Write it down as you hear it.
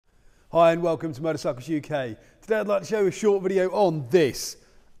Hi and welcome to Motorcycles UK. Today I'd like to show you a short video on this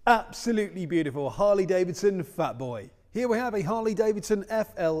absolutely beautiful Harley Davidson Fat Boy. Here we have a Harley Davidson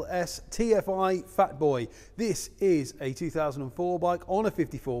FLSTFI Fat Boy. This is a 2004 bike on a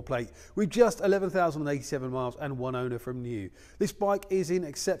 54 plate with just 11,087 miles and one owner from new. This bike is in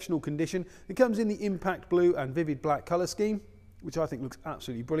exceptional condition. It comes in the impact blue and vivid black colour scheme, which I think looks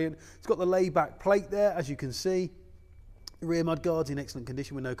absolutely brilliant. It's got the layback plate there, as you can see. The rear mudguard's in excellent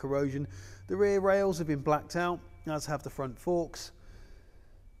condition with no corrosion. The rear rails have been blacked out, as have the front forks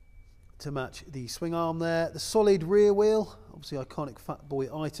to match the swing arm there. The solid rear wheel, obviously iconic Fat Boy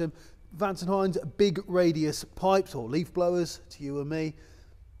item. Vance Hines Big radius pipes or leaf blowers to you and me.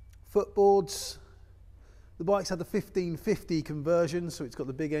 Footboards. The bike's had the 1550 conversion, so it's got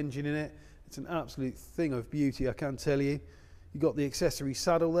the big engine in it. It's an absolute thing of beauty, I can tell you. You've got the accessory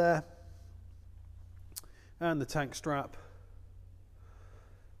saddle there and the tank strap.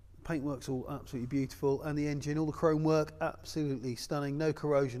 Paintwork's all absolutely beautiful, and the engine, all the chrome work, absolutely stunning. No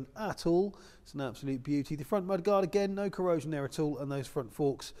corrosion at all. It's an absolute beauty. The front mudguard, again, no corrosion there at all, and those front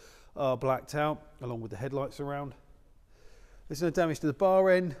forks are blacked out, along with the headlights around. There's no damage to the bar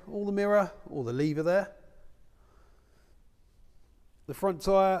end, or the mirror, or the lever there. The front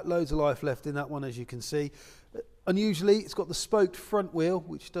tyre, loads of life left in that one, as you can see. Unusually, it's got the spoked front wheel,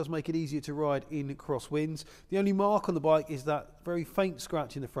 which does make it easier to ride in crosswinds. The only mark on the bike is that very faint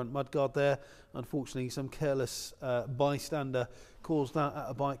scratch in the front mudguard there. Unfortunately, some careless bystander caused that at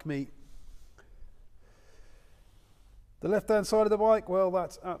a bike meet. The left-hand side of the bike, well,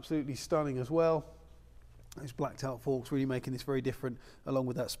 that's absolutely stunning as well. Those blacked out forks really making this very different, along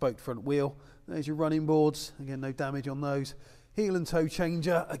with that spoked front wheel. There's your running boards, again, no damage on those. Heel and toe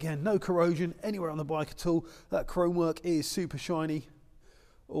changer, again, no corrosion anywhere on the bike at all. That chrome work is super shiny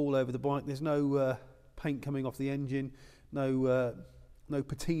all over the bike. There's no paint coming off the engine, no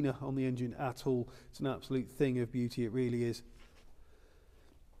patina on the engine at all. It's an absolute thing of beauty, it really is.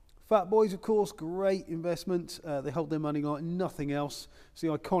 Fat Boys, of course, great investment. They hold their money like nothing else. It's the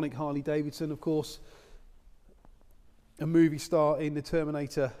iconic Harley Davidson, of course. A movie star in the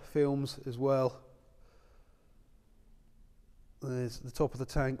Terminator films as well. There's the top of the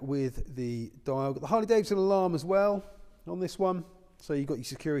tank with the dial. Got the Harley Davidson alarm as well on this one, so you've got your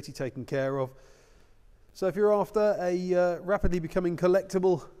security taken care of. So if you're after a rapidly becoming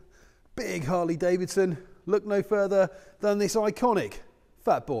collectible big Harley Davidson, look no further than this iconic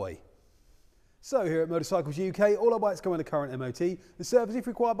Fat Boy. So here at Motorcycles UK, all our bikes come under current MOT. The service if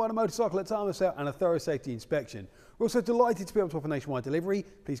required by the motorcycle at time of sale and a thorough safety inspection. We're also delighted to be able to offer nationwide delivery.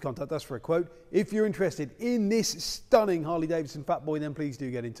 Please contact us for a quote. If you're interested in this stunning Harley Davidson Fat Boy, then please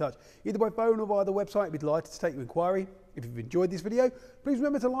do get in touch. Either by phone or via the website, we'd be delighted to take your inquiry. If you've enjoyed this video, please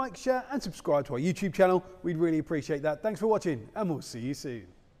remember to like, share and subscribe to our YouTube channel. We'd really appreciate that. Thanks for watching and we'll see you soon.